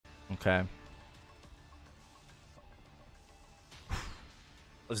Okay.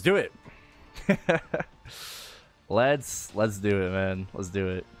 Let's do it. Let's do it, man. Let's do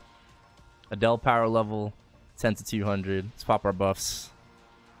it. Adele PowerLevel 10 to 200. Let's pop our buffs.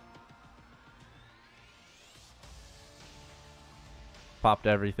 Popped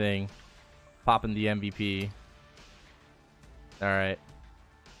everything. Popping the MVP. All right.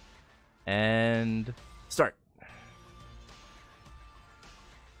 And start.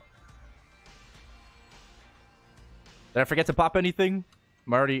 Did I forget to pop anything?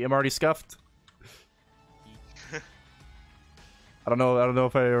 I'm already scuffed. I don't know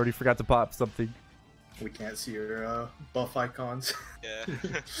if I already forgot to pop something. We can't see your buff icons. Yeah.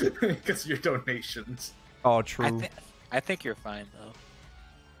 Because your donations. Oh, true. I think you're fine though.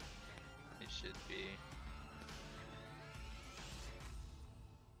 It should be.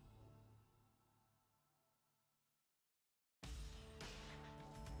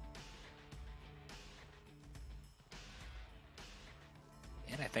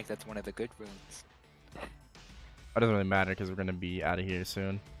 And I think that's one of the good runes. It doesn't really matter because we're gonna be out of here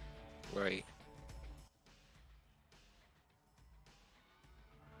soon. Right.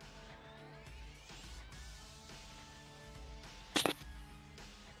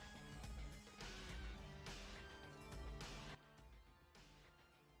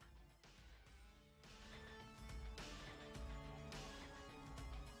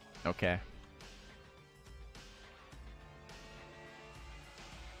 Okay.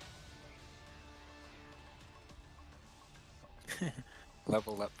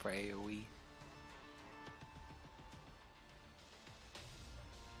 Level up for AoE.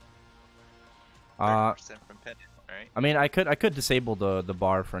 From Pendant, right? I mean, I could disable the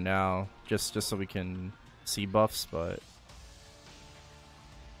bar for now, just so we can see buffs, but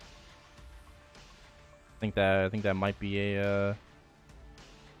I think that might be a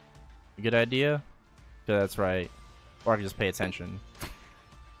good idea. Yeah, that's right. Or I can just pay attention.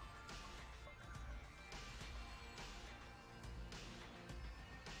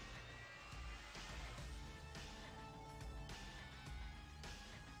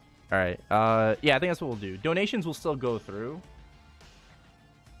 Alright, yeah, I think that's what we'll do. Donations will still go through.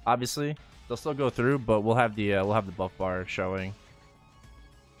 Obviously, they'll still go through, but we'll have the buff bar showing.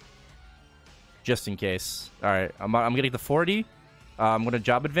 Just in case. Alright, I'm getting the 40. I'm gonna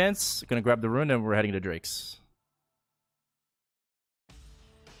job advance, gonna grab the rune, and we're heading to Drake's.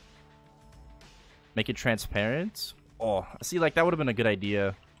 Make it transparent? Oh, see, like, that would have been a good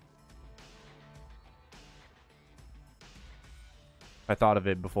idea. I thought of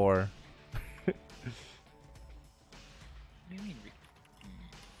it before.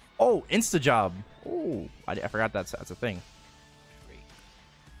 Oh, insta job. Oh, I forgot that's a thing.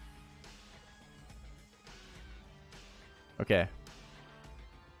 Okay.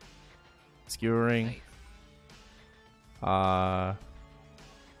 Skewering. Nice.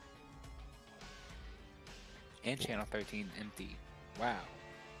 And channel 13 empty. Wow.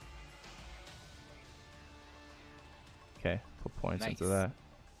 Okay, put points Nice. into that.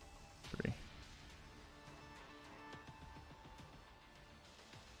 3.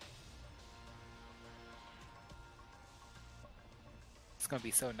 It's gonna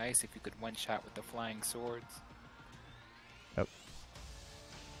be so nice if you could one shot with the flying swords. Yep.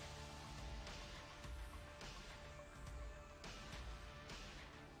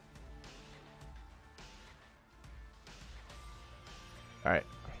 All right.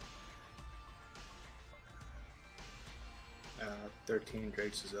 13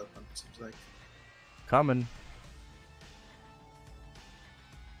 Drakes is open, it seems like. Coming.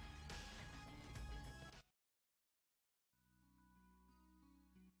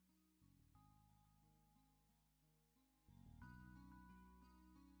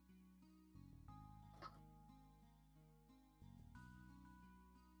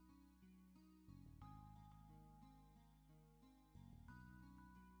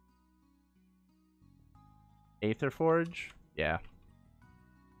 Aether Forge? Yeah.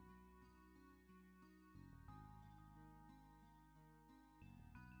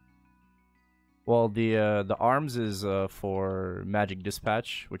 Well, the arms is for Magic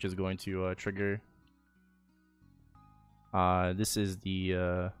Dispatch, which is going to trigger. This is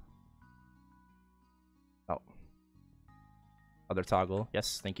the oh, other toggle.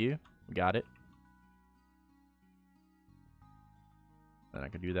 Yes, thank you. We got it. And I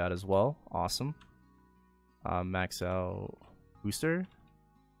can do that as well. Awesome. Max out booster.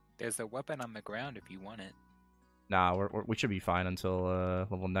 There's a weapon on the ground if you want it. Nah, we should be fine until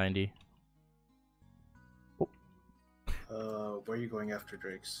level 90. Where are you going after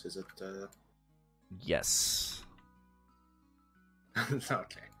Drakes? Is it Yes.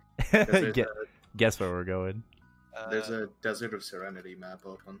 okay. There's, Guess where we're going. there's a Desert of Serenity map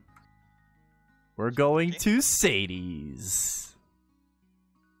open. We're going to Sadie's.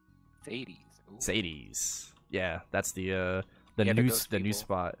 Sadie's. Ooh. Sadie's. Yeah, that's the Yeah, new the new people.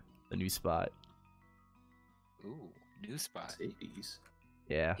 spot. The new spot. Ooh, new spot. Sadie's.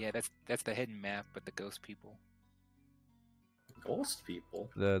 Yeah. Yeah, that's the hidden map, but the ghost people. Ghost people.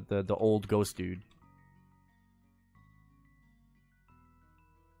 The old ghost dude.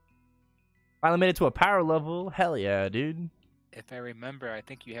 Finally made it to a power level. Hell yeah, dude. If I remember, I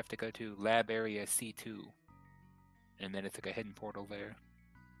think you have to go to lab area C2, and then it's like a hidden portal there.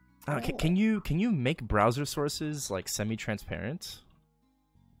 Can you make browser sources like semi-transparent?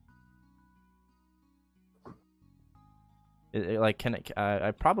 Like can it?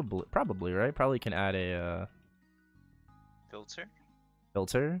 I probably right. Probably can add a Filter?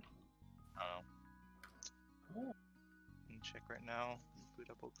 filter. Oh. Let me check right now. Boot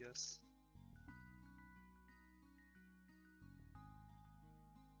up OBS.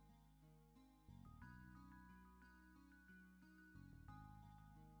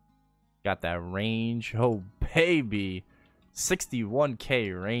 Got that range. Oh baby,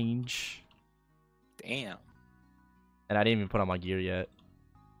 61k range. Damn. And I didn't even put on my gear yet.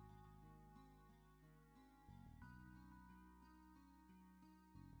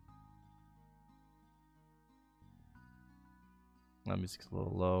 My music's a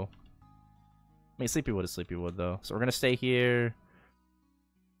little low. I mean, Sleepywood is Sleepywood though. So we're gonna stay here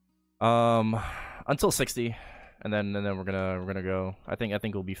until 60, and then we're gonna go. I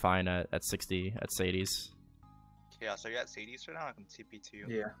think we'll be fine at 60 at Sadie's. Yeah, so you're at Sadie's right now? I can TP to you.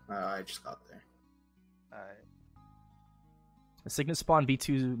 Yeah, I just got there. Alright. Signet spawn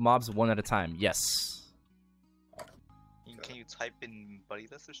V2 mobs one at a time. Yes. Can you type in buddy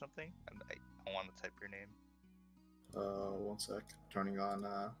list or something? I want to type your name. 1 sec. Turning on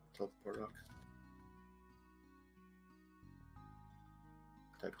teleport rock.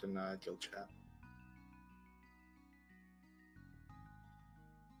 Typed in guild chat.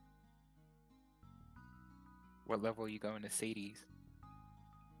 What level are you going to Sadie's?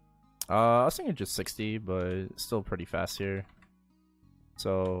 I was thinking just 60, but still pretty fast here.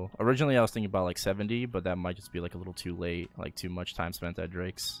 So originally I was thinking about like 70, but that might just be like a little too late, like too much time spent at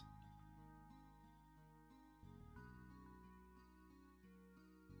Drake's.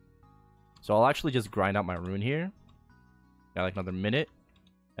 So I'll actually just grind out my rune here. Got like another minute,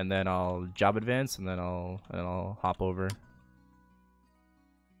 and then I'll job advance, and then I'll hop over.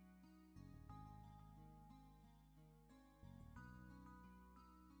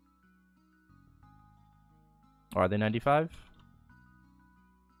 Or are they 95?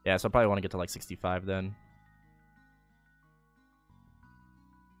 Yeah, so I probably want to get to like 65 then.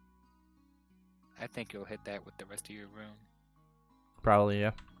 I think you'll hit that with the rest of your room. Probably,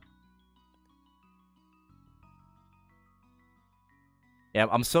 yeah. Yeah,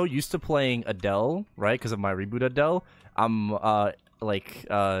 I'm so used to playing Adele, right? Because of my reboot Adele. I'm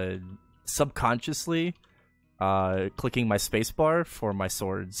subconsciously clicking my spacebar for my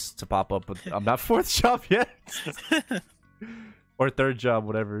swords to pop up. But I'm not fourth job yet. Or third job,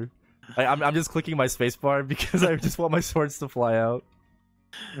 whatever. I'm just clicking my spacebar because I just want my swords to fly out.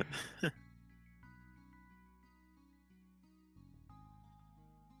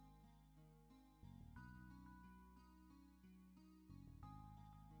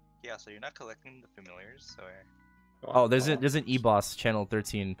 Yeah, so you're not collecting the familiars, so Oh, there's an E-Boss channel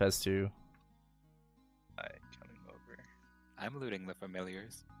 13 Fez 2. coming over. I'm looting the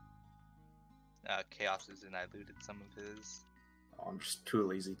familiars. Chaos is in. I looted some of his. I'm just too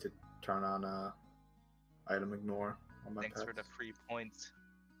lazy to turn on item ignore on my Thanks pets. for the free points.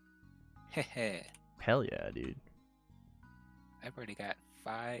 Hehe. Hell yeah, dude. I've already got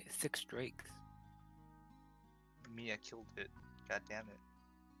 6 drakes. Mia killed it. God damn it.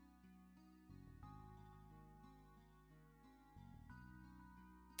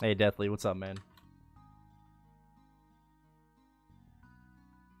 Hey, Deathly, what's up, man?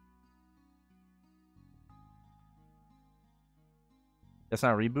 That's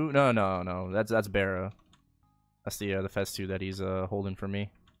not reboot? No. That's Bera. That's the Fez 2 that he's holding for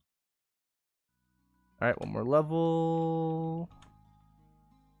me. All right, one more level.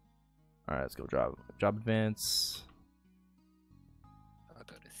 All right, let's go job advance. I'll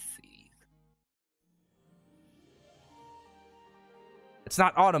go to C. It's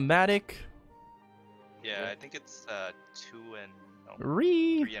not automatic. Yeah, I think it's 2 and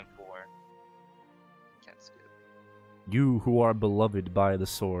 3 and 4. Can't skip. You who are beloved by the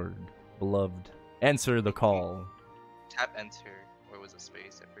sword, beloved, answer the call. Tap enter, or was it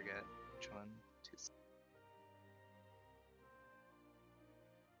space? I forget which one.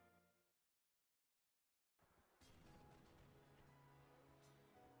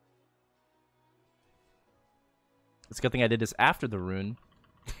 It's a good thing I did this after the rune.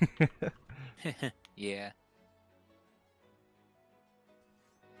 Yeah.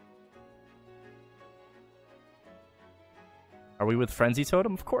 Are we with Frenzy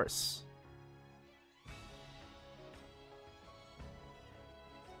Totem? Of course.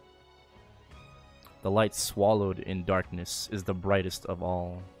 The light swallowed in darkness is the brightest of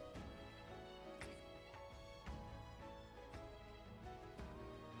all.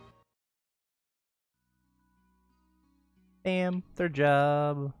 Bam, third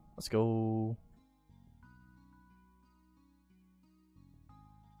job. Let's go.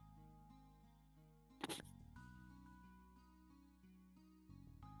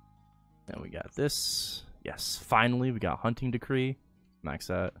 And we got this. Yes, finally we got Hunting Decree. Max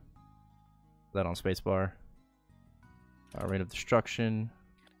that. Put that on spacebar. Rain of Destruction.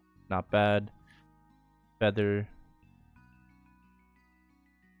 Not bad. Feather.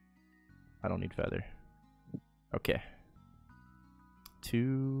 I don't need feather. Okay.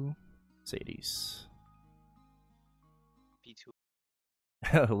 2 Sadies.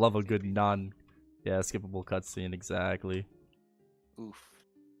 P2. Love a good skippable cutscene, exactly. Oof.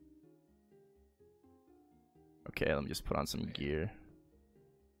 Okay, let me just put on some gear.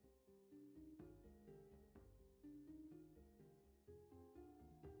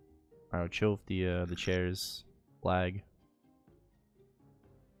 Alright, chill with the chairs. Lag.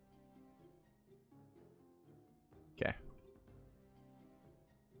 Okay.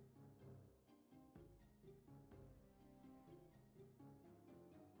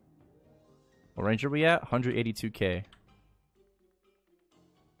 What range are we at? 182k.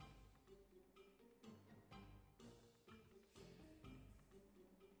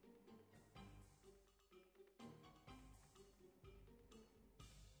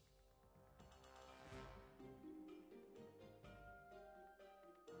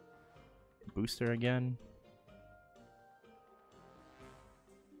 Booster again.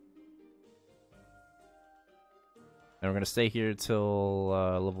 And we're gonna stay here till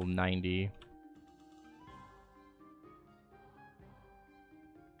level 90.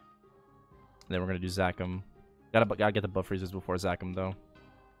 Then we're gonna do Zachem. Gotta get the buff freezes before Zachem though.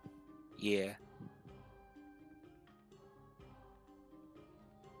 Yeah.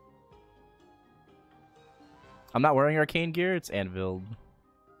 I'm not wearing arcane gear, it's anviled.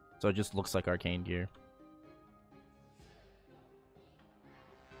 So it just looks like arcane gear.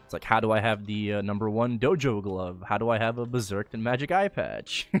 It's like, how do I have the #1 dojo glove? How do I have a berserked and magic eye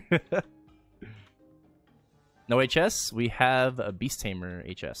patch? No HS, we have a Beast Tamer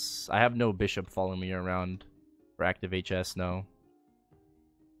HS. I have no bishop following me around for active HS, no.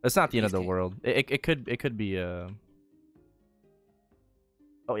 That's not the end of the world. It could be a...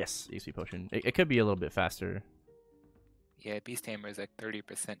 Oh yes, EXP Potion. It could be a little bit faster. Yeah, Beast Tamer is like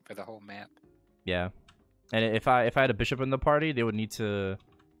 30% for the whole map. Yeah. And if I had a bishop in the party, they would need to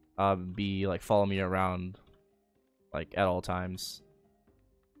be like follow me around like at all times.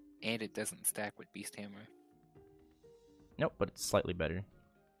 And it doesn't stack with Beast Tamer. Nope, but it's slightly better.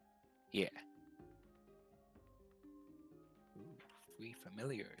 Yeah. Ooh, free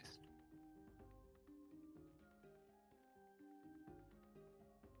familiars.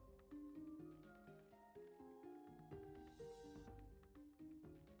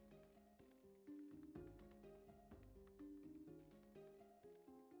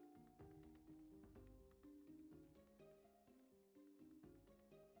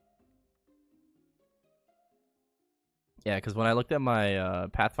 Yeah, because when I looked at my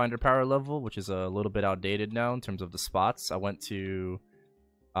Pathfinder power level, which is a little bit outdated now in terms of the spots, I went to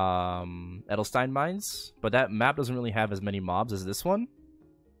Edelstein Mines, but that map doesn't really have as many mobs as this one.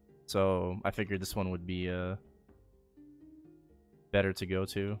 So I figured this one would be better to go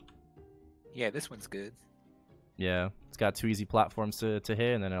to. Yeah, this one's good. Yeah, it's got 2 easy platforms to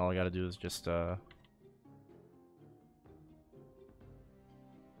hit, and then all I gotta do is just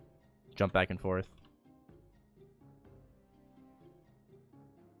jump back and forth.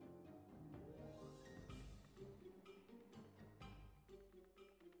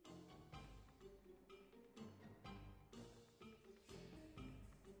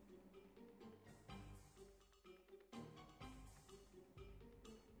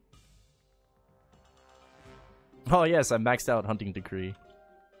 Oh yes, I maxed out Hunting Decree.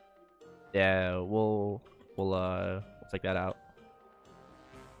 Yeah, we'll check that out.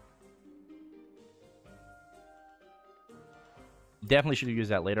 Definitely should have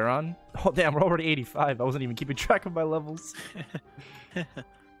used that later on. Oh damn, we're already 85. I wasn't even keeping track of my levels. It's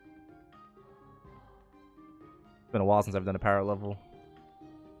been a while since I've done a power level.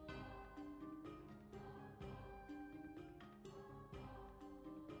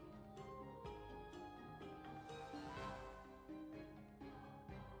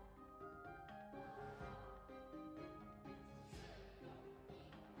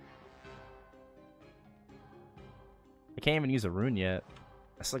 I can't even use a rune yet.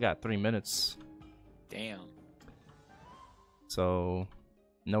 I still got 3 minutes. Damn. So,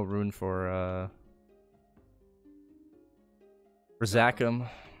 no rune for Zachem.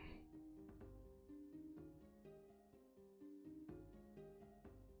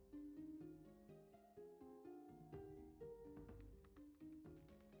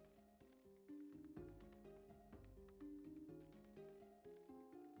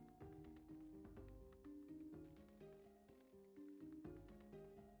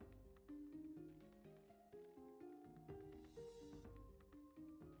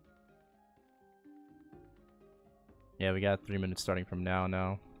 Yeah, we got 3 minutes starting from now.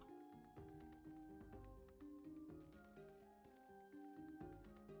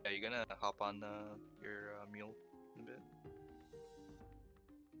 Yeah, you gonna hop on your mule in a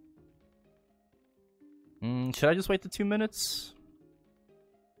bit? Should I just wait the 2 minutes?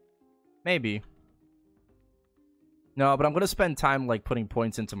 Maybe. No, but I'm gonna spend time like putting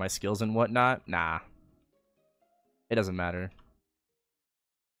points into my skills and whatnot. Nah. It doesn't matter.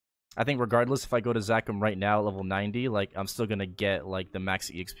 I think regardless if I go to Zachem right now at level 90, like I'm still gonna get like the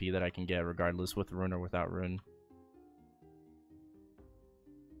max EXP that I can get regardless with Rune or without Rune.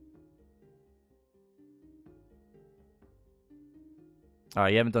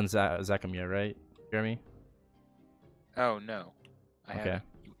 You haven't done Zachem yet, right, Jeremy? Oh no, I Okay. haven't.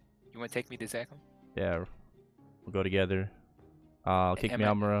 You want to take me to Zachem? Yeah, we'll go together. I'll kick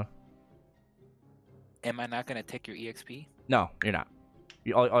Miyamura. Am I not gonna take your EXP? No, you're not.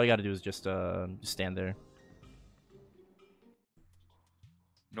 All you gotta do is just stand there.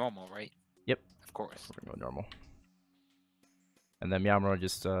 Normal, right? Yep. Of course. We're gonna go normal. And then Miyamura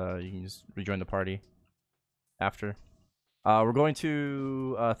just you can just rejoin the party after. We're going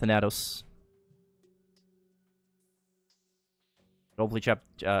to Thanatos. Hopefully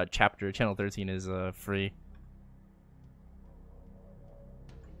chapter channel 13 is free.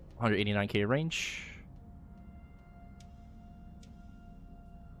 189k range.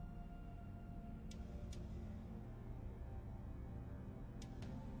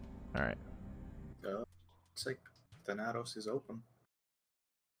 All right. It's like Thanatos is open.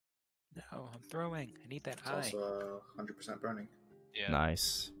 No, I'm throwing. I need that It's eye. also 100% burning. Yeah.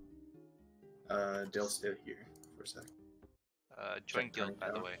 Nice. Dale's still here for a sec. Join Check guild, by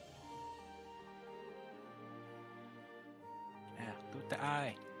the down. way. Yeah, loot the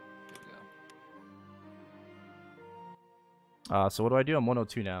eye. There we go. So what do? I'm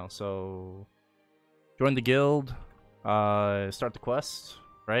 102 now. So join the guild. Start the quest,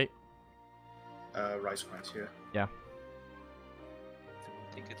 right? Rise points, yeah. Yeah.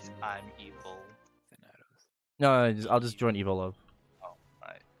 I think it's I'm evil. Thanatos. No, I'll just join Evo Love. Oh,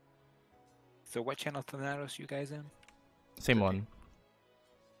 right. So what channel Thanatos you guys in? Same 13. one.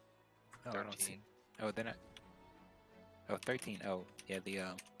 Oh, I don't 13. see. Oh, then I. Oh, 13. Oh, yeah, the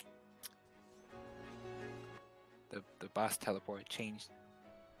boss teleport changed.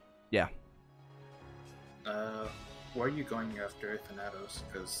 Yeah. Where are you going after Thanatos?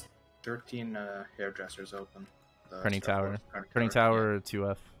 Because 13 hairdressers open. Printing Tower. Printing Printing Tower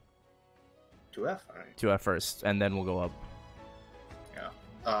 2F. 2F? Alright. 2F first, and then we'll go up. Yeah.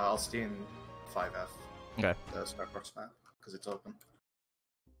 I'll stay in 5F. Okay. The Starbucks map, because it's open.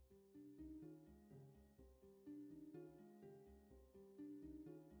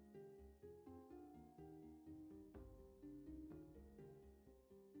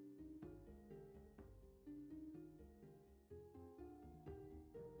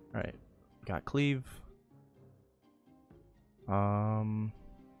 Alright. Got cleave.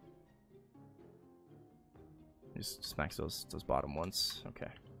 Just max those bottom ones. Okay.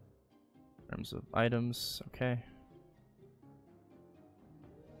 In terms of items, okay.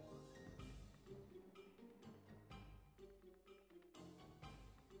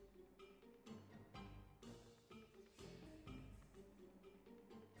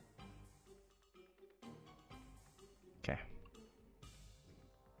 Okay.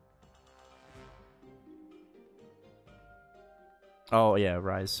 Oh yeah,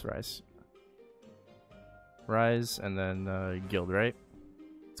 rise, and then guild, right?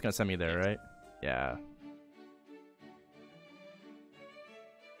 It's gonna send me there, right? Yeah.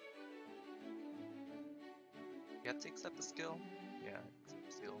 You have to accept the skill? Yeah, accept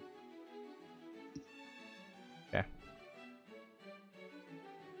the skill. Okay.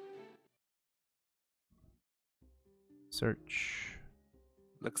 Search.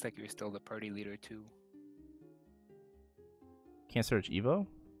 Looks like you're still the party leader too. Can't search Evo?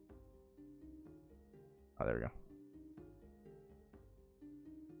 Oh, there we go.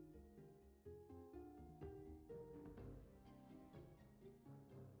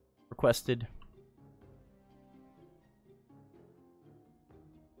 Requested.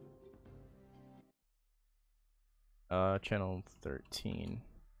 channel 13.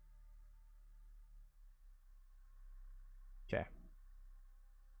 Okay.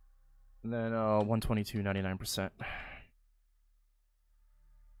 And then 122, 99%.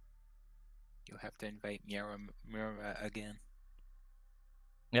 You'll have to invite Mira again.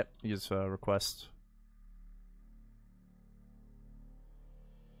 Yep, use request.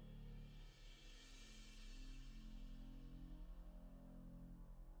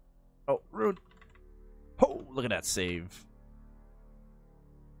 Oh, Rune. Oh, look at that save.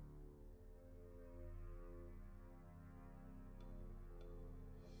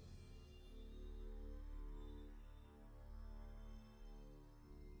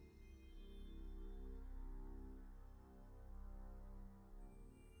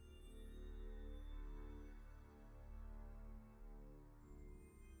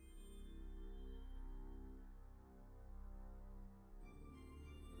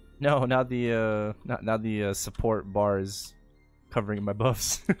 No, now the support bar is covering my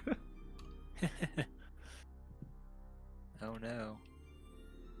buffs. Oh no.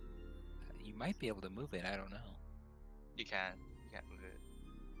 You might be able to move it, I don't know. You can't move it.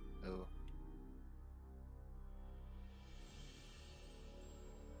 Oh.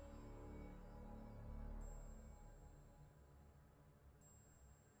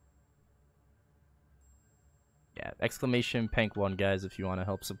 Yeah, exclamation Pank1 guys if you want to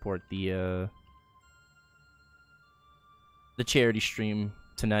help support the charity stream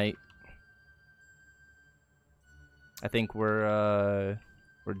tonight. I think we're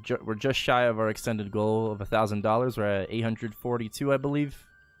just shy of our extended goal of $1,000. We're at 842, I believe.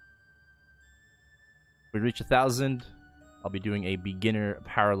 If we reach 1,000, I'll be doing a beginner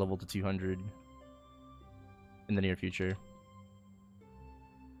power level to 200 in the near future.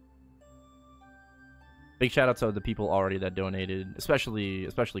 Big shout out to the people already that donated, especially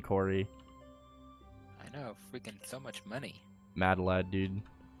Corey. I know, freaking so much money. Mad lad, dude.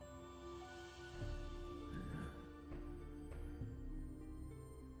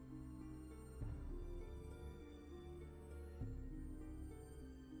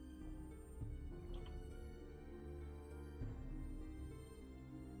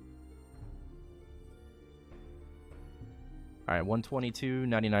 Alright, 122,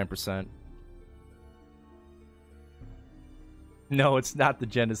 99%. No, it's not the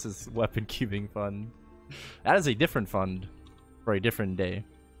Genesis weapon cubing fund. That is a different fund for a different day.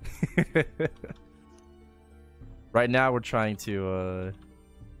 Right now we're trying to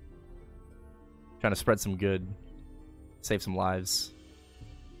spread some good, save some lives.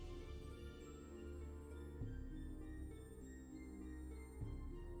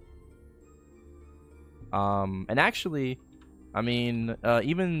 And actually, I mean,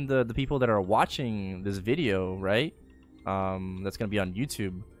 even the people that are watching this video, right? That's gonna be on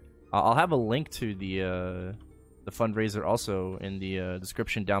YouTube. I'll have a link to the fundraiser also in the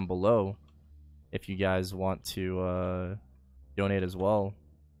description down below, if you guys want to donate as well.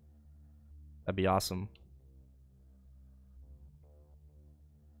 That'd be awesome.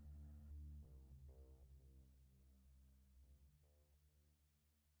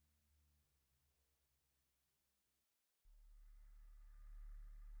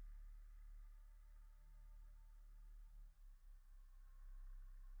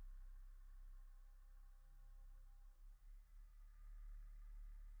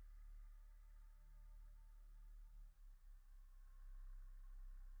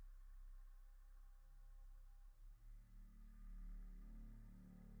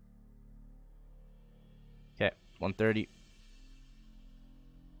 Okay, 130.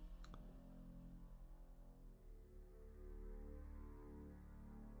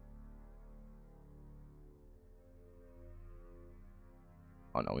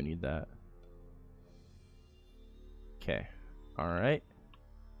 Oh no, we need that. Okay. Alright.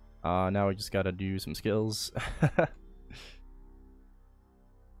 Now we just gotta do some skills.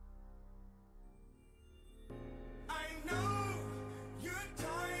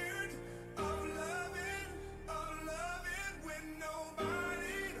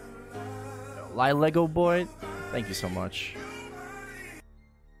 Lie Lego boy, thank you so much.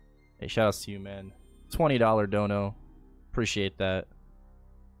 Hey, shout outs to you, man. $20 dono. Appreciate that.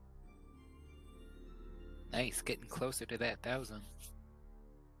 Nice, getting closer to that 1,000.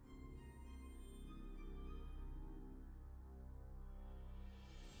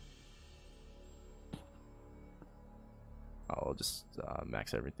 I'll just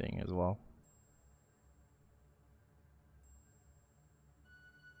max everything as well.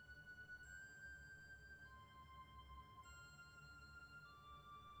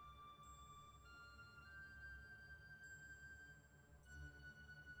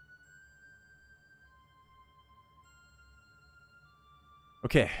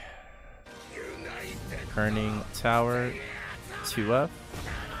 Okay. Turning tower 2F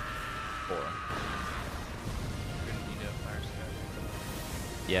 4.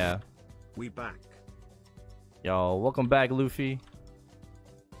 Yeah. We back. Y'all, welcome back, Luffy.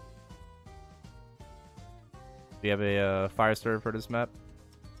 Do you have a fire starter for this map?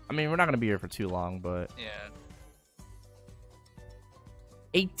 I mean, we're not gonna be here for too long, but Yeah.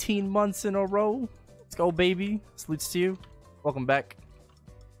 18 months in a row. Let's go, baby. Salutes to you. Welcome back.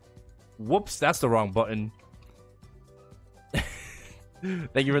 Whoops, that's the wrong button.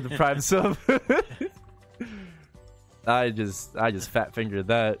 Thank you for the prime sub. I just fat fingered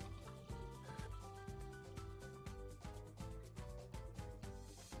that.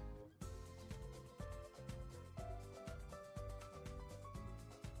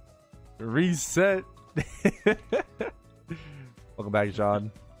 Reset. Welcome back,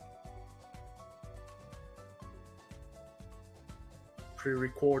 John.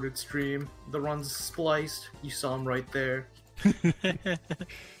 Pre-recorded stream. The run's spliced. You saw him right there.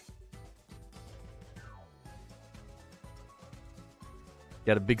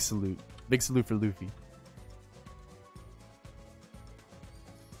 Got a big salute. Big salute for Luffy.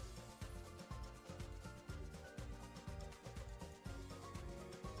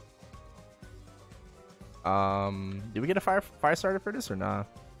 Did we get a fire starter for this or nah?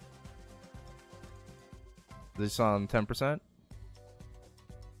 Is this on 10%?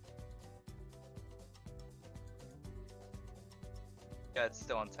 Yeah, it's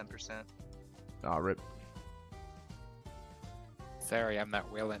still on 10%. Nah, rip. Sorry, I'm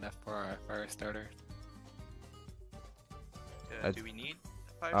not well enough for a fire starter. Do we need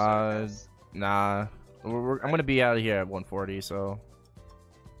a 5-star? Nah. I'm gonna be out of here at 140, so.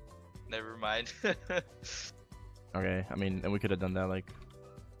 Never mind. Okay, I mean, and we could have done that like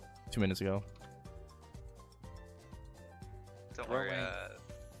 2 minutes ago. Don't worry,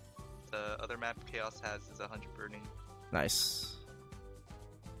 the other map Chaos has is 100 burning. Nice.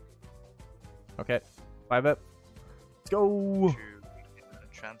 Okay, 5 up. Let's go.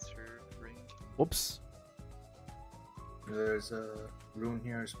 Transfer ring. Whoops. There's a rune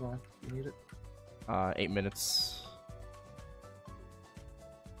here as well. You need it? 8 minutes.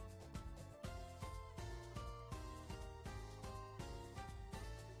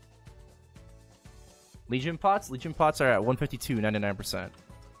 Legion pots? Legion pots are at 152, 99%.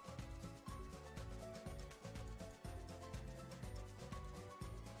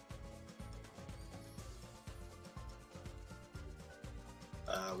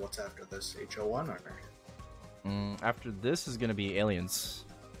 What's after this? HO1 or? After this is gonna be aliens.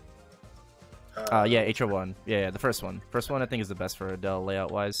 Yeah, HO1. Yeah, the first one. First one I think is the best for Adele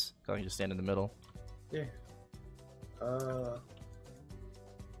layout wise. I can just stand in the middle. Yeah.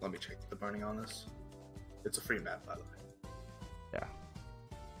 Let me check the burning on this. It's a free map, by the way. Yeah.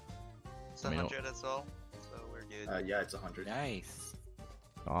 It's 100 as well, so we're good. Yeah, it's 100. Nice.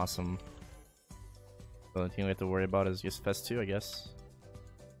 Awesome. The only thing we have to worry about is just Fest 2, I guess.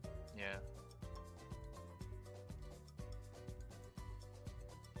 Yeah.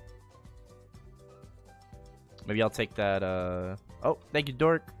 Maybe I'll take that, Oh, thank you,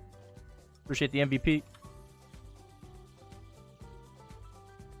 Dork. Appreciate the MVP.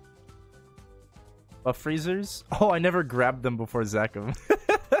 Buff freezers? Oh, I never grabbed them before Zakum.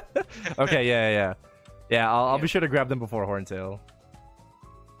 Okay, yeah. Yeah, I'll be sure to grab them before Horntail.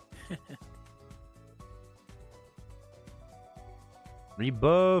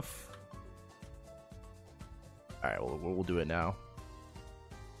 Rebuff. Alright, we'll do it now.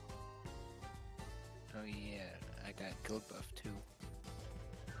 Oh yeah, I got guild buff too.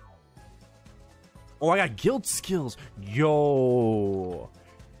 Oh, I got guild skills. Yo.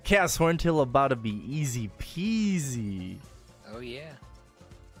 Chaos Horntail about to be easy peasy. Oh yeah.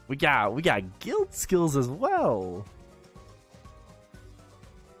 We got guild skills as well.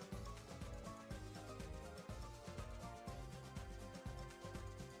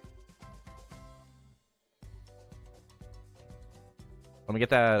 Let me get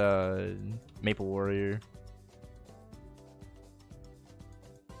that Maple Warrior.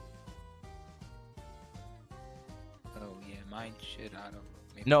 Oh yeah, mine should auto.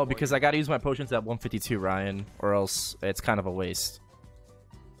 No, because I gotta use my potions at 152, Ryan, or else it's kind of a waste.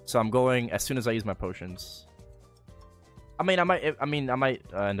 So I'm going as soon as I use my potions. I might end up being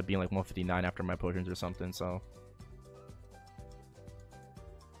like 159 after my potions or something. So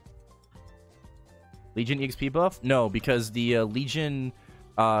Legion EXP buff? No, because the Legion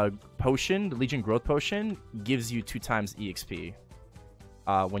potion, the Legion growth potion, gives you 2 times EXP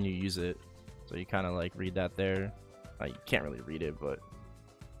when you use it. So you kind of like read that there. You can't really read it, but.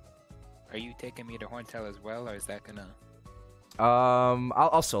 Are you taking me to Horntail as well, or is that gonna?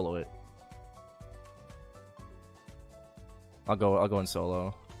 I'll solo it. I'll go in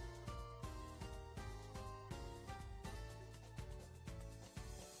solo.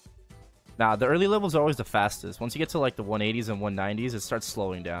 Nah, the early levels are always the fastest. Once you get to like the 180s and 190s, it starts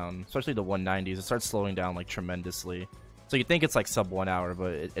slowing down. Especially the 190s, it starts slowing down like tremendously. So you think it's like sub 1 hour,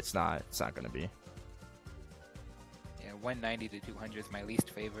 but it's not. It's not gonna be. Yeah, 190 to 200 is my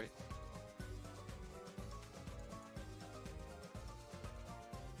least favorite.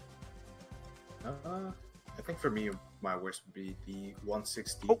 I think for me, my worst would be the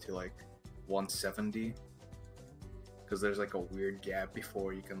 160 to like 170. Because there's like a weird gap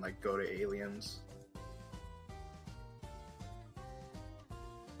before you can like go to aliens.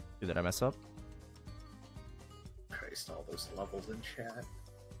 Did I mess up? Christ, all those levels in chat.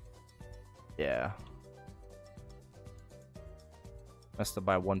 Yeah. Messed up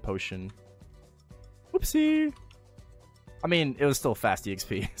by 1 potion. Whoopsie! I mean, it was still fast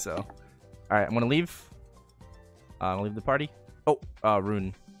EXP, so. Alright, I'm gonna leave. I'm gonna leave the party. Oh,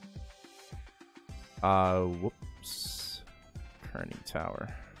 Rune. Whoops. Kerning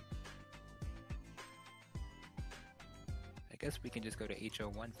Tower. I guess we can just go to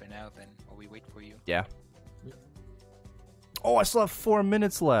HO1 for now then, while we wait for you. Yeah. Oh, I still have 4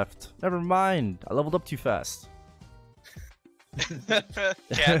 minutes left. Never mind. I leveled up too fast.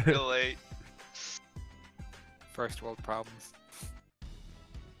 Can't relate. First world problems.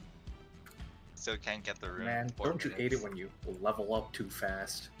 Still can't get the rune. Man, in 4 don't you hate minutes. it when you level up too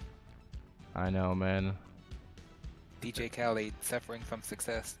fast? I know, man. DJ Khaled suffering from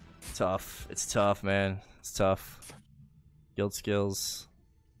success. Tough. It's tough, man. It's tough. Guild skills.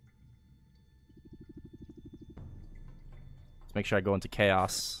 Let's make sure I go into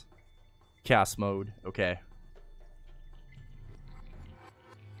chaos. Chaos mode. Okay.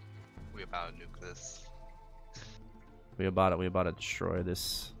 We about to nuke this. We about to destroy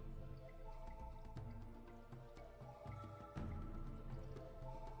this.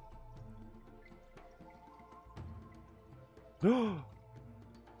 Does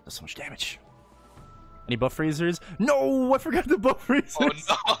so much damage. Any buff freezers? No, I forgot the buff freezers.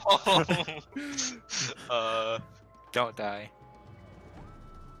 Oh no! Don't die.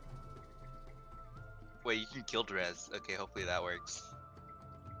 Wait, you can guild res. Okay, hopefully that works.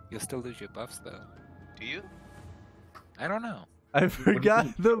 You'll still lose your buffs though. Do you? I don't know. I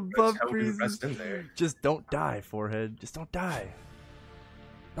forgot the buff How do you freezers. rest in there? Just don't die, forehead. Just don't die.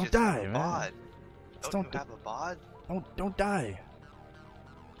 Don't Just die, have a man. bod. Just Don't you have a bod? Don't die.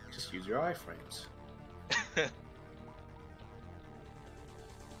 Just use your iframes.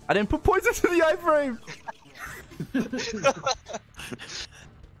 I didn't put points into the iframe. It's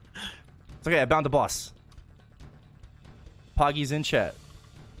okay. I bound the boss. Poggy's in chat.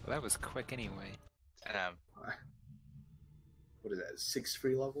 Well, that was quick anyway. What is that? 6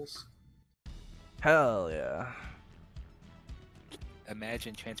 free levels? Hell yeah.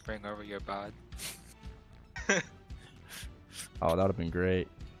 Imagine transferring over your bod. Oh, that would have been great.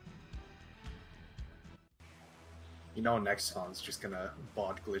 You know Nexon's just gonna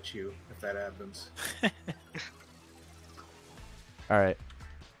bot glitch you if that happens. All right.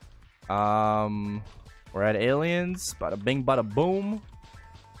 We're at aliens. Bada bing, bada boom.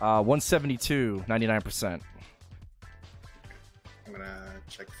 172, 99%. I'm gonna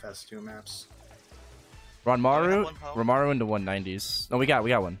check Fest 2 maps. Ranmaru, one power. Ranmaru into 190s. No, we got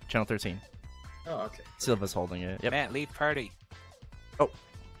one. Channel 13. Oh, okay. Silva's holding it. Yep. Matt, leave party. Oh.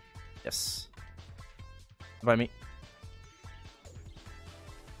 Yes. Invite me.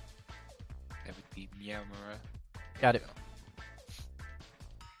 That would be Miyamura. Got it.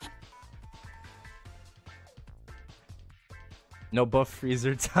 No buff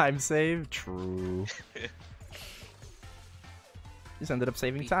freezer time save? True. Just ended up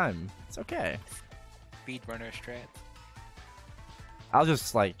saving time. It's okay. Speed runner strat. I was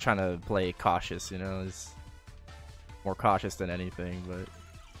just like trying to play cautious, you know, it's more cautious than anything, but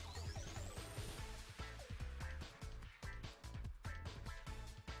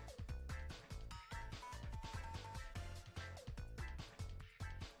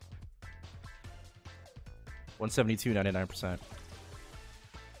 $172, 99%.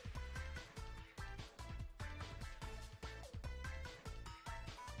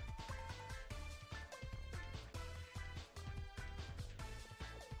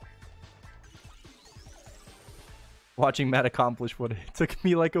 Watching Matt accomplish what it took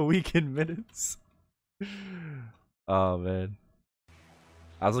me like a week in minutes. Oh man.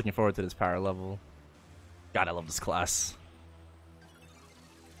 I was looking forward to this power level. God, I love this class.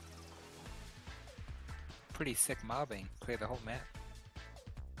 Pretty sick mobbing. Clear the whole map.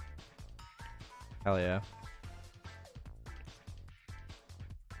 Hell yeah.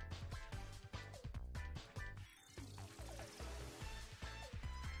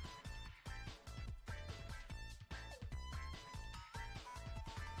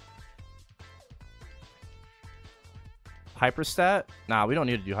 Hyperstat? Nah, we don't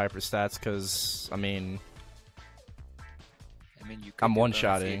need to do hyperstats because I mean you could I'm do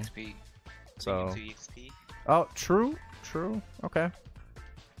one-shotting. EXP. So. Do EXP? Oh, true. True. Okay.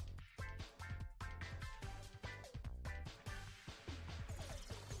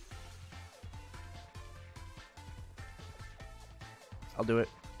 I'll do it.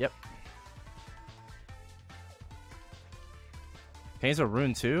 Yep. Can I use a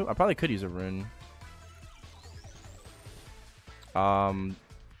rune too? I probably could use a rune.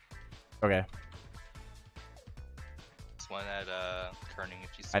 Okay. This one at Kerning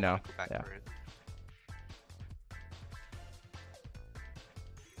if you I still know, want to go back yeah. for it.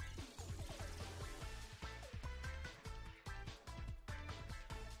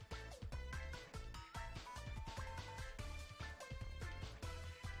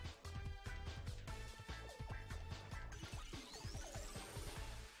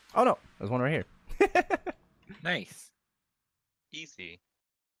 Oh no, there's one right here. Nice. Easy.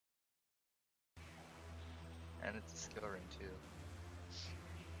 And it's a skill ring too.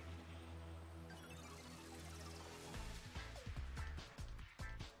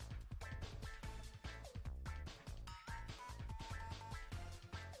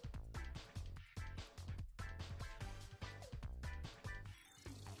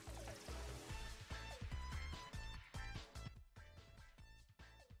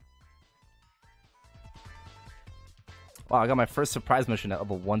 Wow, I got my first surprise mission at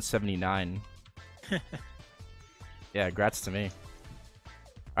level 179. Yeah, grats to me.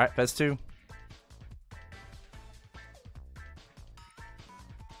 Alright, Fez 2.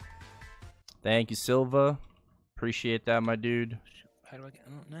 Thank you, Silva. Appreciate that, my dude. How do I get?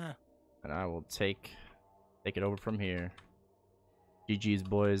 Oh, no. And I will take it over from here. GG's,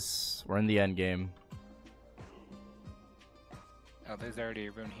 boys. We're in the end game. Oh, there's already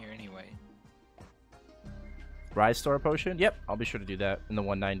a rune here anyway. Rise Star Potion? Yep, I'll be sure to do that in the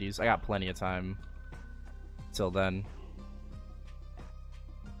 190s. I got plenty of time till then.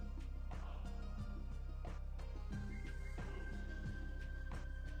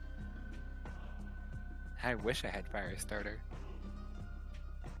 I wish I had Fire Starter.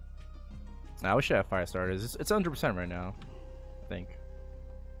 I wish I had Fire Starters. It's 100% right now, I think.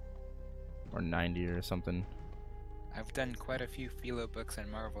 Or 90 or something. I've done quite a few Philo books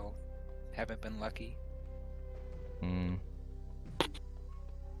in Marvel. Haven't been lucky. Hmm.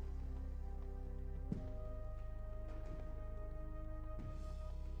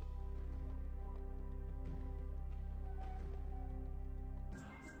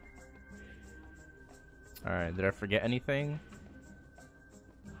 Alright, did I forget anything?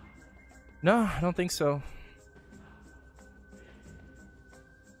 No, I don't think so.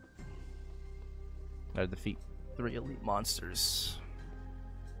 Gotta defeat 3 elite monsters.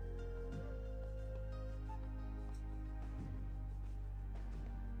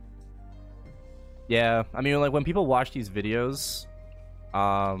 Yeah, I mean, like, when people watch these videos,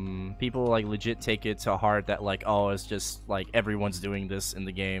 people, like, legit take it to heart that, like, oh, it's just, like, everyone's doing this in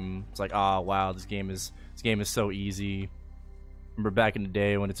the game. It's like, oh, wow, this game is so easy. Remember back in the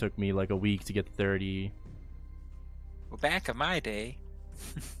day when it took me, like, a week to get to 30. Well, back in my day.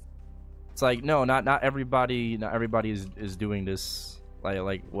 It's like, no, not everybody is doing this,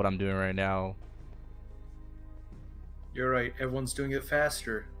 like what I'm doing right now. You're right, everyone's doing it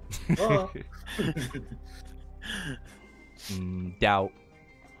faster. Oh. Doubt.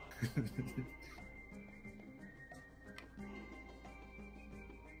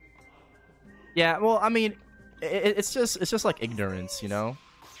 Yeah, well, I mean, it's just like ignorance, you know.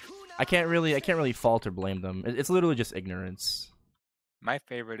 I can't really fault or blame them. It's literally just ignorance. My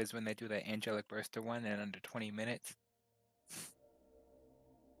favorite is when they do the Angelic Burster one in under 20 minutes.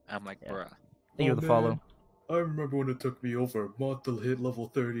 I'm like, Yeah. bruh. Thank you for the follow. I remember when it took me over a month to hit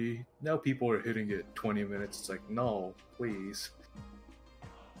level 30. Now people are hitting it 20 minutes. It's like, no, please.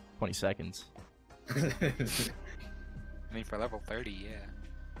 20 seconds. I mean, for level 30, yeah.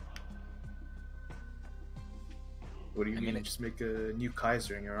 What do you mean? mean, Just make a new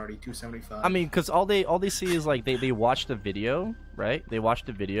Kaiser and you're already 275. I mean, because all they see is like they watch the video, right? They watch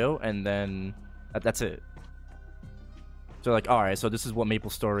the video and then that's it. So like, all right, so this is what Maple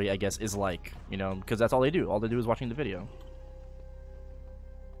Story, I guess, is like, you know, because that's all they do. All they do is watching the video.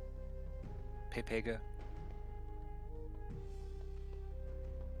 Pepega.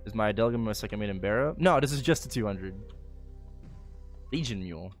 Is my Adele my second made in Bera? No, this is just a 200. Legion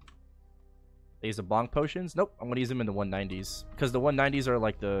Mule. They use the Bonk potions? Nope, I'm gonna use them in the 190s because the 190s are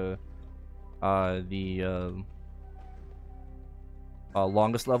like the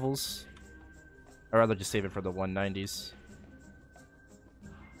longest levels. I'd rather just save it for the 190s.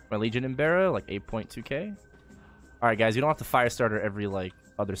 My Legion in Bera, like 8.2k. All right, guys, you don't have to fire starter every like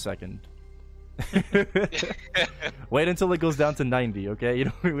other second. Wait until it goes down to 90, okay? You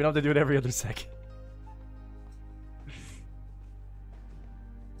don't, we don't have to do it every other second.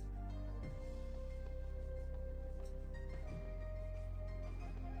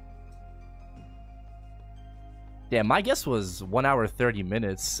 Yeah, my guess was 1 hour 30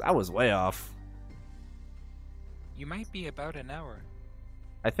 minutes. I was way off. You might be about an hour.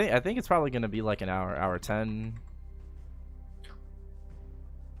 I think it's probably gonna be like an hour 10.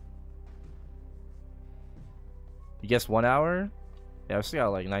 You guess 1 hour? Yeah, I still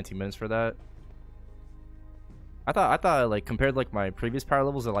got like 19 minutes for that. I thought like compared to, like my previous power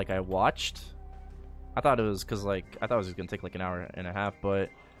levels that like I watched, I thought it was because like I thought it was just gonna take like an hour and a half, but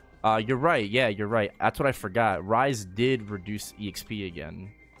you're right. Yeah, you're right. That's what I forgot. Rise did reduce EXP again,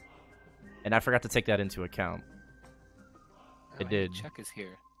 and I forgot to take that into account. It did. Check is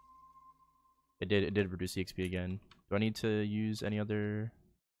here. It did reduce EXP again. Do I need to use any other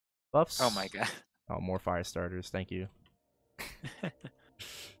buffs? Oh my god. Oh, more fire starters. Thank you.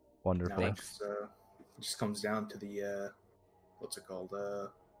 Wonderful. Now it just comes down to the what's it called?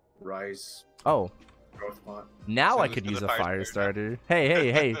 Rise. Oh. Growth mod. Now So I this could is use a a fire fire starter.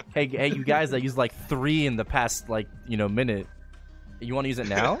 starter. Hey, you guys that used like 3 in the past like, minute. You want to use it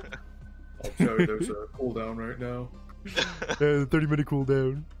now? I'll tell you, there's a cooldown right now. 30-minute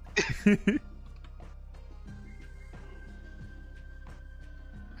cooldown.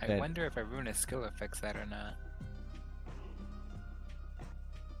 I wonder if a Rune skill affects that or not.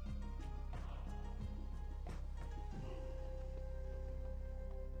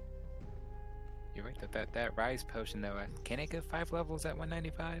 You're right that rise potion though. Can it give 5 levels at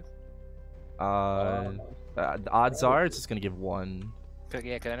 195? The odds are it's just gonna give 1.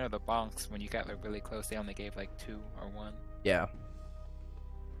 Yeah, because I know the bonks when you got like really close, they only gave like 2 or 1. Yeah.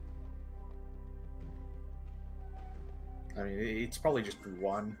 I mean, it's probably just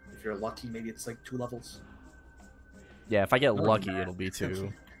 1. If you're lucky, maybe it's like 2 levels. Yeah, if I get More lucky, than that. it'll be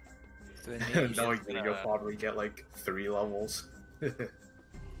 2. So then maybe you No, should, you'll probably get like 3 levels.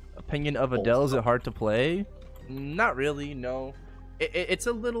 Opinion of Adele, is it hard to play? Not really, no. It's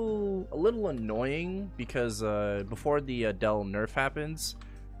a little annoying because before the Adele nerf happens,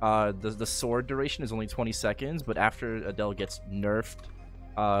 the sword duration is only 20 seconds, but after Adele gets nerfed,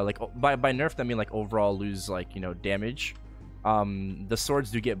 like by nerfed I mean like overall lose like damage. The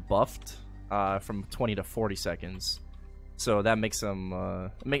swords do get buffed from 20 to 40 seconds, so that makes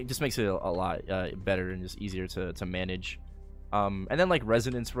them just makes it a lot better and just easier to manage. And then like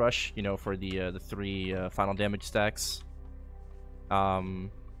Resonance Rush, for the 3 final damage stacks. I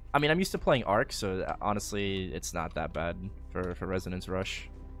mean, I'm used to playing Arc, so honestly, it's not that bad for Resonance Rush.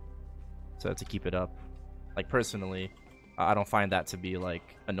 So to keep it up, like personally, I don't find that to be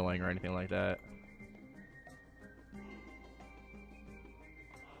like annoying or anything like that.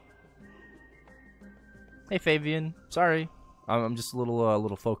 Hey Fabian, sorry, I'm just a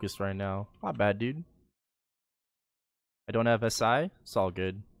little focused right now. Not bad, dude. I don't have SI. It's all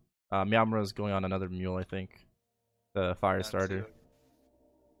good. Miyamura's going on another mule, I think. The fire starter.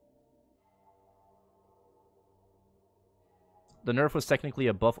 The nerf was technically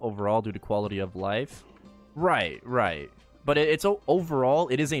a buff overall due to quality of life. Right. But it's overall,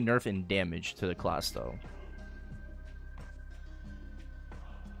 it is a nerf in damage to the class, though.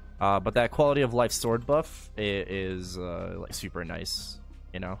 But that quality of life sword buff is like super nice,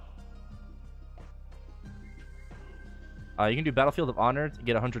 You can do Battlefield of Honor to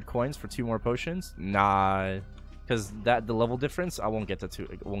get 100 coins for 2 more potions. Nah, because the level difference, I won't get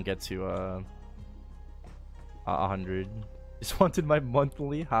to 100. Just wanted my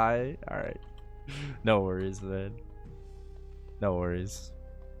monthly high. All right, no worries, man. No worries.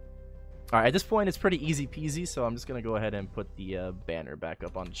 All right, at this point, it's pretty easy peasy, so I'm just gonna go ahead and put the banner back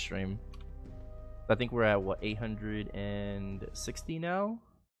up on the stream. I think we're at what 860 now.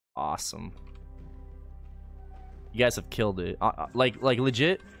 Awesome. You guys have killed it. Like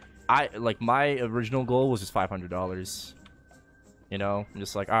legit. My original goal was just $500. I'm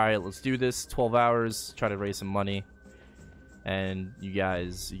just like, all right, let's do this. 12 hours. Try to raise some money. And you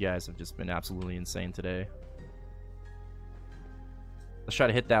guys have just been absolutely insane today. Let's try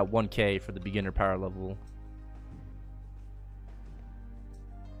to hit that 1K for the beginner power level.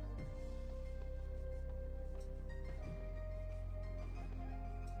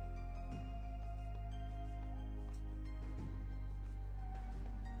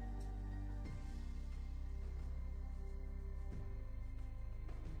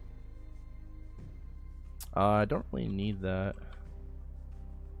 I don't really need that.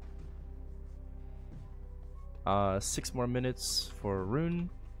 6 more minutes for Rune.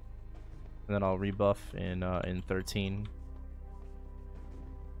 and then I'll rebuff in 13.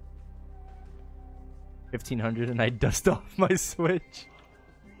 1500 and I dust off my switch.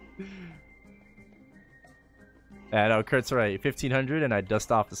 Yeah, no, Kurt's right. 1500 and I dust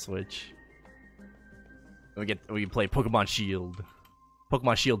off the switch. We play Pokemon Shield.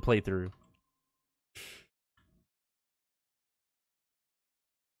 Pokemon Shield playthrough.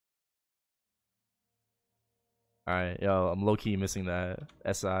 Alright, yo, I'm low-key missing that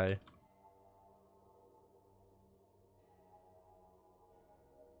SI.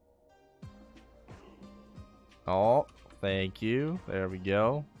 Oh, thank you. There we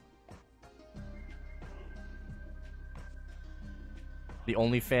go. The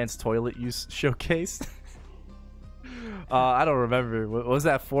OnlyFans toilet use showcase. I don't remember. What was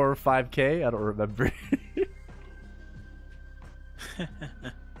that, 4 or 5K? I don't remember. Oh,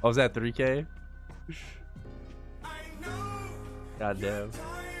 was that 3K? God damn.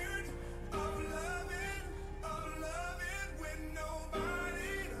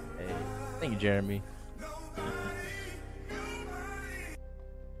 Hey, thank you, Jeremy.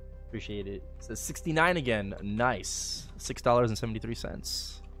 Appreciate it. It says 69 again. Nice.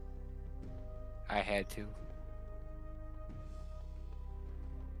 $6.73. I had to.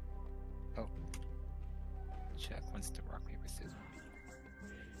 Oh. Check once the rock, paper, scissors.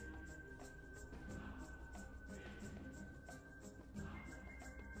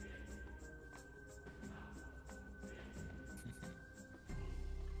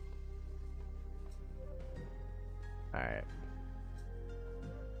 Alright.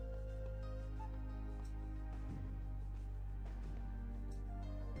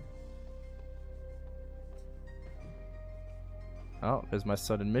 Oh, there's my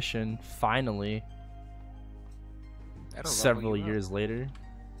sudden mission. Finally. Several years later.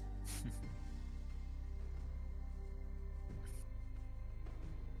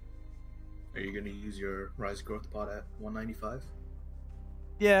 Are you gonna use your Rise Growth Pot at 195?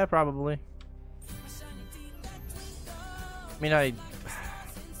 Yeah, probably. I mean, I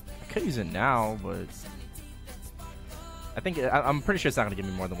could use it now, but I think I'm pretty sure it's not gonna give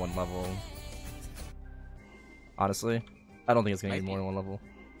me more than one level. Honestly, I don't think it's gonna give me more than one level.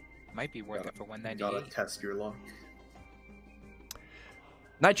 Might be worth it for 198. Gotta test your luck.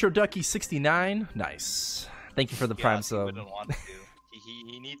 Nitro Ducky 69, nice. Thank you for the prime sub. Wouldn't want to.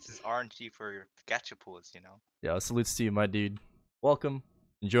 He needs his RNG for gacha pools, you know. Yeah, salutes to you, my dude. Welcome.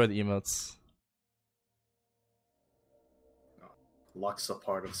 Enjoy the emotes. Luck's a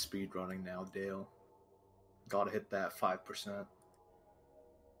part of speedrunning now, Dale. Gotta hit that 5%.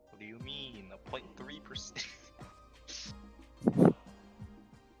 What do you mean? A 0.3%?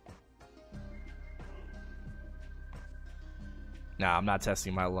 Nah, I'm not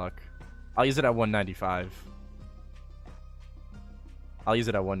testing my luck. I'll use it at 195. I'll use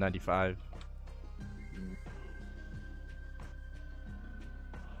it at 195.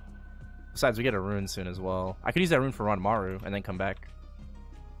 Besides, we get a rune soon as well. I could use that rune for Ranmaru and then come back.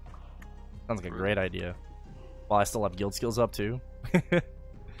 Sounds like a great idea. While I still have guild skills up too.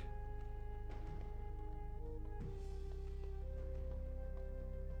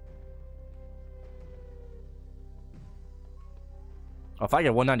 Oh, if I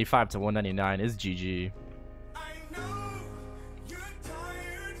get 195 to 199, it's GG.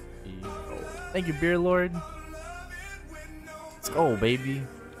 Thank you, Beer Lord. Let's go, baby.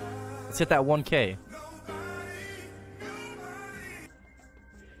 Let's hit that 1K.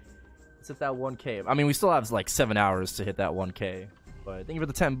 Let's hit that 1K. I mean, we still have like 7 hours to hit that 1K. But thank you for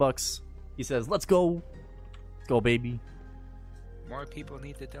the 10 bucks. He says, let's go. Let's go, baby. More people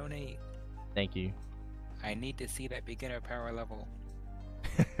need to donate. Thank you. I need to see that beginner power level.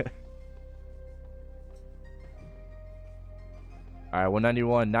 Alright,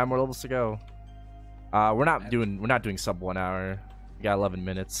 191. 9 more levels to go. We're not doing sub 1 hour. We got 11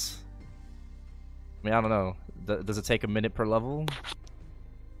 minutes. I mean, I don't know. Does it take a minute per level?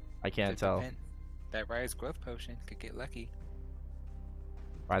 I can't tell. That Rise Growth Potion could get lucky.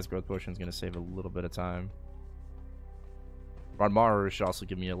 Rise Growth Potion is going to save a little bit of time. Ranmaru should also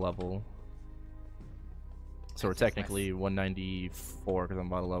give me a level. So we're technically 194 because I'm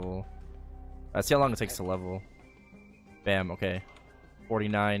about a level. Let's see how long it takes to level. Bam, okay.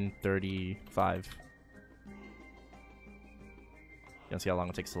 49:35. You can see how long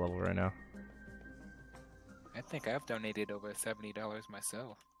it takes to level right now. I think I've donated over $70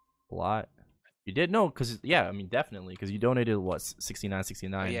 myself. A lot. You did? No, because, yeah, I mean, definitely. Because you donated, what,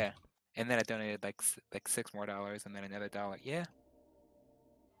 69.69? Oh, yeah. And then I donated like $6 more, and then another $1. Yeah.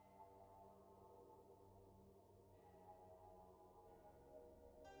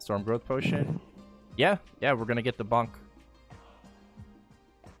 Storm Growth Potion. Yeah, we're gonna get the bonk.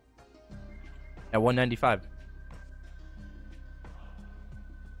 At 195.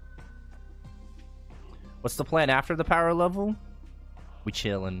 What's the plan after the power level? We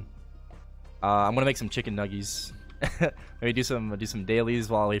chillin'. I'm gonna make some chicken nuggies. Maybe do some dailies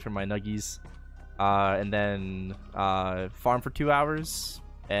while I wait for my nuggies. And then farm for 2 hours,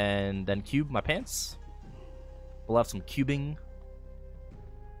 and then cube my pants. We'll have some cubing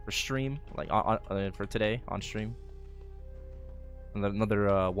for stream, like for today on stream. Another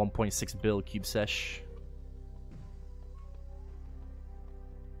 1.6 bill cube sesh.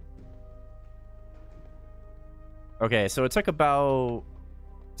 Okay, so it took about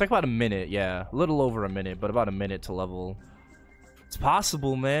a minute, yeah, a little over a minute, but about a minute to level. It's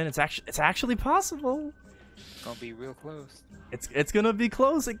possible, man. It's actually possible. It's gonna be real close. It's gonna be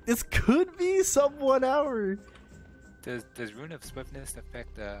close. This could be sub 1 hour. Does Rune of Swiftness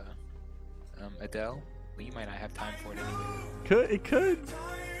affect Adele? Well, you might not have time for it anyway. It could.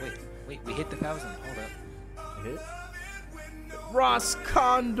 Wait, we hit the 1,000. Hold up. Hit? Ross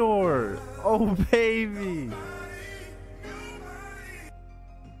Condor. Oh baby.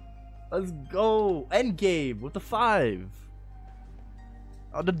 Let's go. And Gabe with the 5.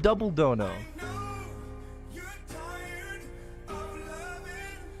 Oh, the double dono.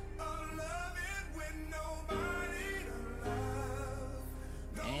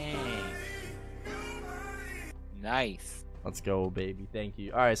 Nice. Let's go, baby. Thank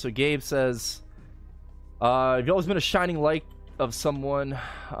you. All right, so Gabe says, you've always been a shining light of someone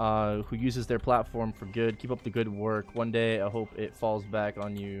who uses their platform for good. Keep up the good work. One day, I hope it falls back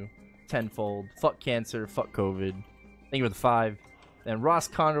on you tenfold. Fuck cancer. Fuck COVID. Thank you for the 5. And Ross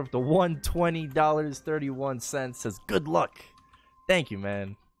Connor with the $120.31 says, good luck. Thank you,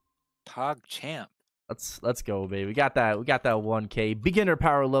 man. Pog champ. Let's go, baby. We got that 1K beginner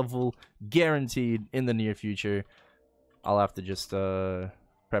power level guaranteed in the near future. I'll have to just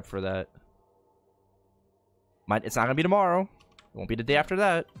prep for that. It's not gonna be tomorrow. It won't be the day after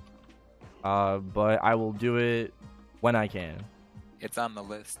that. But I will do it when I can. It's on the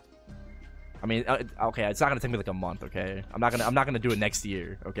list. I mean, okay, it's not gonna take me like a month. Okay, I'm not gonna do it next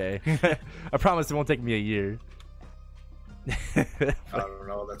year. Okay, I promise it won't take me a year. I don't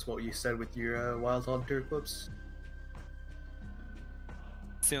know. That's what you said with your Wild Hunter clips.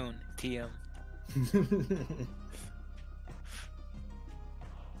 Soon, TM.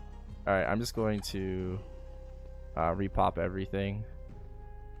 All right, I'm just going to repop everything.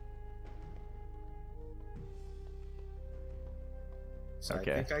 So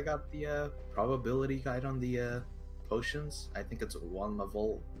Okay. I think I got the probability guide on the potions. I think it's 1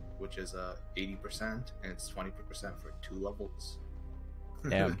 level, which is 80%, and it's 20% for 2 levels.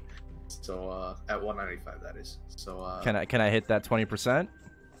 Damn. So at 195, that is. So Can I hit that 20%?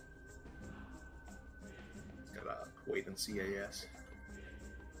 gotta wait and see, I guess.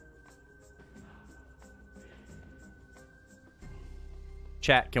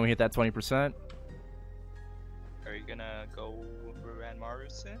 Chat, can we hit that 20%? Are you gonna go Rune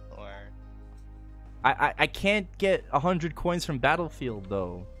Marusen or? I can't get 100 coins from Battlefield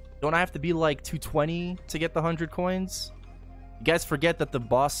though. Don't I have to be like 220 to get the 100 coins? You guys forget that the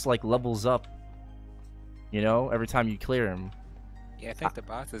boss like levels up, you know, every time you clear him. Yeah, I think the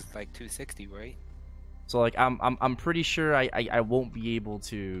boss is like 260, right? So like I'm pretty sure I won't be able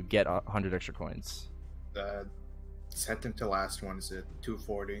to get 100 extra coins. Second to last one is at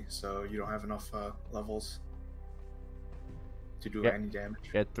 240, so you don't have enough levels to do any damage.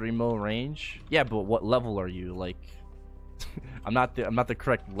 At 3 mil range? Yeah, but what level are you? Like, I'm not the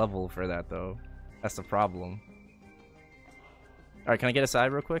correct level for that though. That's the problem. All right, can I get a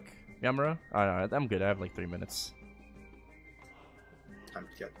side real quick, Yamura? Oh, no, I'm good. I have like 3 minutes. Time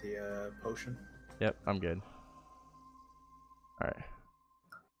to get the potion. Yep, I'm good. All right.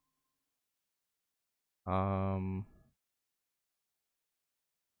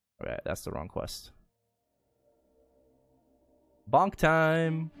 Okay, that's the wrong quest. Bonk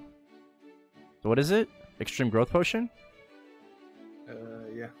time. So what is it? Extreme growth potion?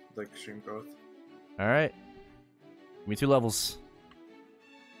 Yeah, like extreme growth. All right. Give me 2 levels.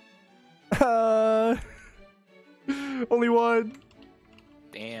 Only 1.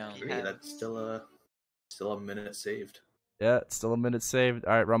 Damn. Hey, that's still a minute saved. Yeah, it's still a minute saved.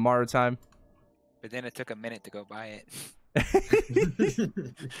 All right, Ramaru time. But then it took a minute to go buy it.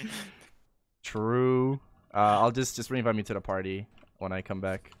 True. I'll just reinvite me to the party when I come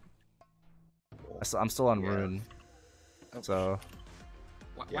back. I'm still on Rune, so.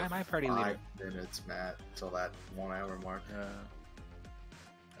 Why am I party leader? 5 minutes, Matt, till that 1 hour mark.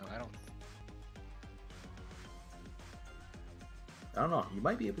 I don't know. You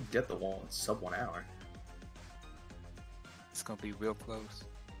might be able to get the sub 1 hour. It's gonna be real close.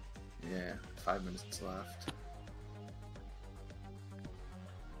 Yeah, 5 minutes left.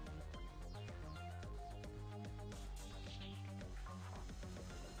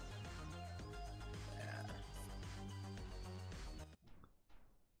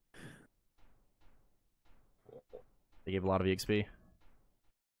 They gave a lot of EXP.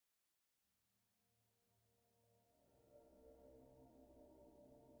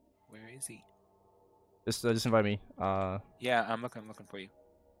 Where is he? Just invite me. Yeah, I'm looking for you.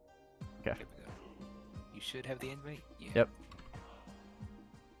 Okay. Here we go. You should have the invite. Yeah. Yep.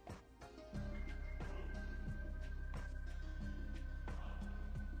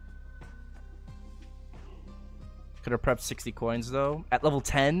 Could have prepped 60 coins though. At level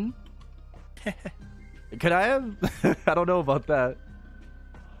 10? Could I have? I don't know about that.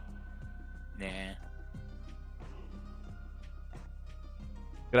 Nah.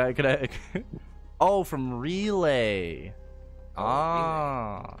 Could I? Oh, from relay. Oh,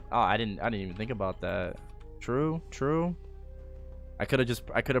 Ah. Oh, I didn't even think about that. True. I could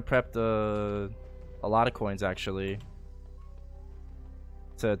have prepped a lot of coins actually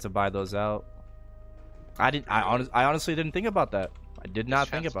to buy those out. I honestly didn't think about that. I did not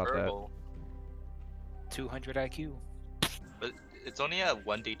think about that. 200 IQ. But it's only a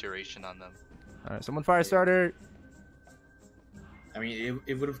 1-day duration on them. All right, someone fire starter. I mean,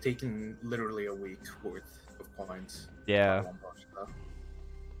 it would have taken literally a week worth of coins. Yeah. One bunch, though.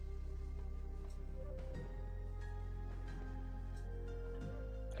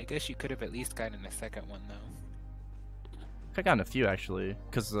 I guess you could have at least gotten a second one though. I gotten a few actually,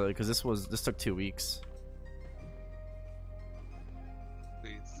 cause this took 2 weeks.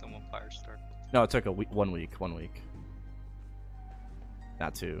 Please, someone fire start. No, it took a week. 1 week.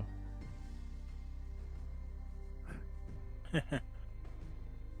 Not 2.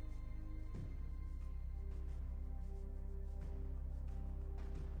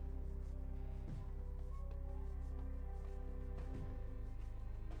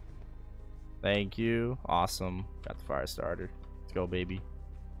 Thank you. Awesome. Got the fire starter. Let's go, baby.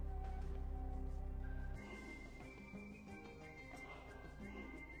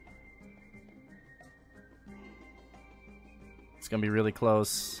 It's gonna be really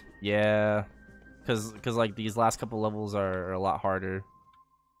close. Yeah. Cause like these last couple levels are a lot harder.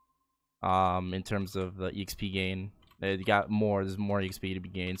 In terms of the EXP gain. They got more, there's more EXP to be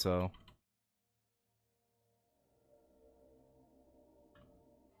gained, so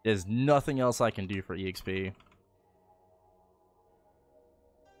there's nothing else I can do for EXP.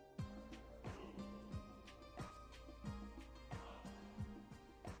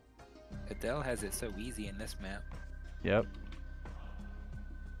 Adele has it so easy in this map. Yep.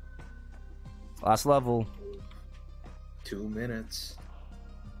 Last level. 2 minutes.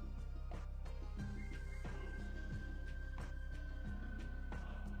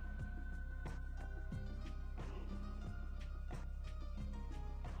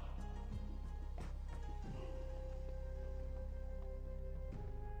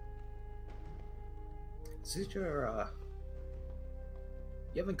 This is your,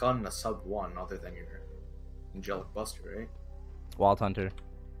 you haven't gotten a sub 1 other than your Angelic Buster, right? Wild Hunter.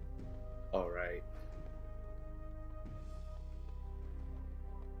 Alright.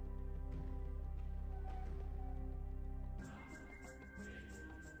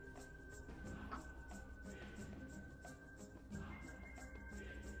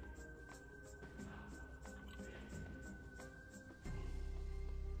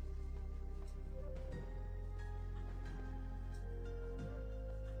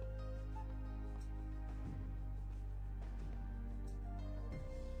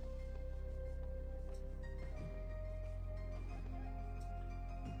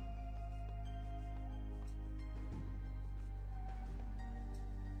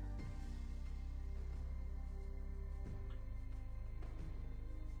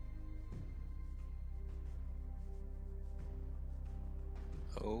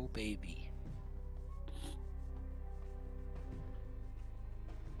 Oh baby.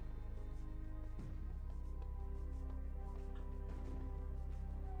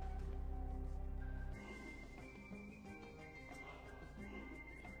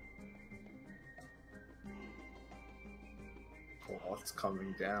 Oh, it's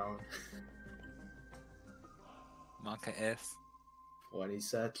coming down. Monka S. 20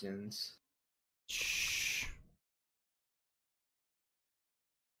 seconds. Shh.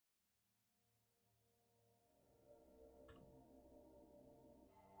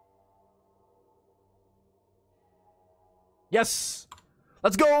 Yes!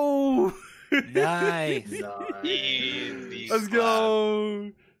 Let's go! Nice. Easy. Let's slap.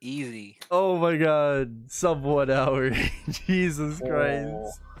 go! Easy. Oh my god. Sub 1 hour. Jesus Oh.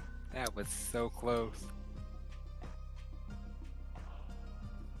 Christ. That was so close.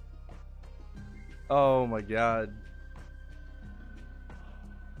 Oh my god.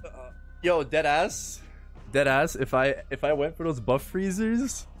 Yo, deadass. Deadass. If I went for those buff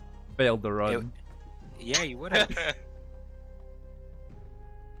freezers, failed the run. Yeah, you would have.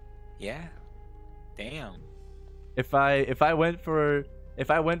 Yeah. Damn. If I went for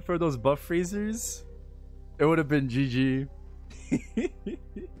those buff freezers, it would have been GG.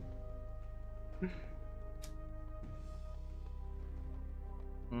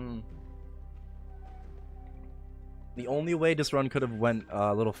 The only way this run could have went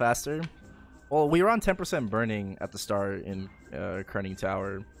a little faster. Well, we were on 10% burning at the start in Kerning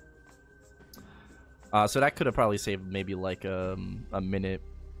Tower. So that could have probably saved maybe like a minute.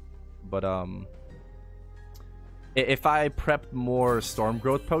 But if I prepped more storm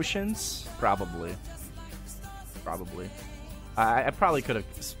growth potions, probably. I probably could have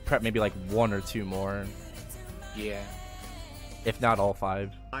prepped maybe like 1 or 2 more. Yeah. If not all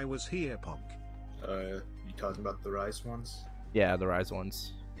 5. I was here, Punk. You talking about the Rise ones? Yeah, the Rise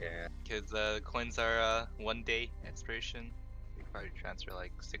ones. Yeah. Because the coins are 1 day expiration. You probably transfer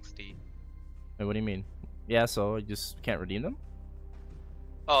like 60. Wait, what do you mean? Yeah, so you just can't redeem them?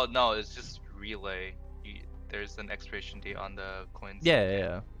 Oh no, it's just relay. There's an expiration date on the coins.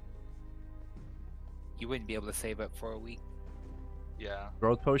 Yeah. You wouldn't be able to save up for a week. Yeah.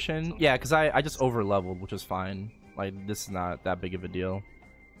 Growth potion? Yeah, because I just over leveled, which is fine. Like, this is not that big of a deal.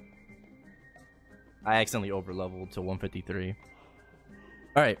 I accidentally over leveled to 153.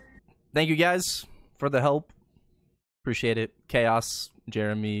 Alright. Thank you guys for the help. Appreciate it. Chaos,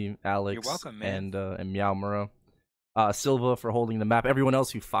 Jeremy, Alex, You're welcome, man. and Meowmura. Silva for holding the map. Everyone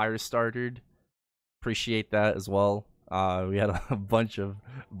else who fire started. Appreciate that as well. We had a bunch of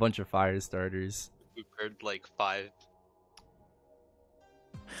fire starters. We've heard like 5.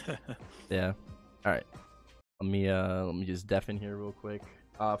 Yeah. Alright. Let me just def in here real quick.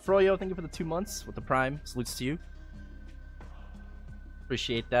 Froyo, thank you for the 2 months with the Prime. Salutes to you.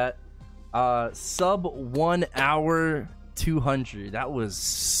 Appreciate that. Sub 1 hour 200. That was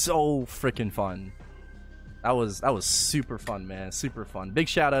so freaking fun. That was super fun, man. Super fun. Big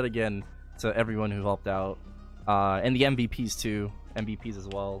shout out again to everyone who helped out. And the MVPs too. MVPs as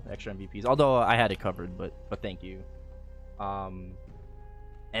well. Extra MVPs. Although I had it covered, but thank you. And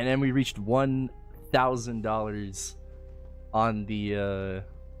then we reached $1,000 on the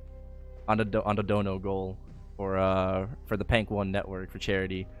dono goal for the Pank One network for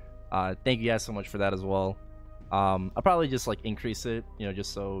charity. Thank you guys so much for that as well. I'll probably just like increase it,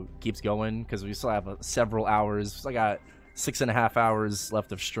 just so it keeps going, because we still have several hours. I got 6.5 hours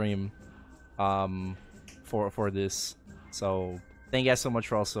left of stream for this. So thank you guys so much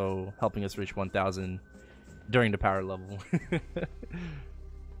for also helping us reach 1,000 during the power level.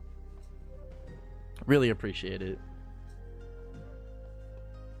 Really appreciate it.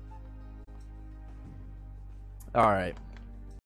 All right.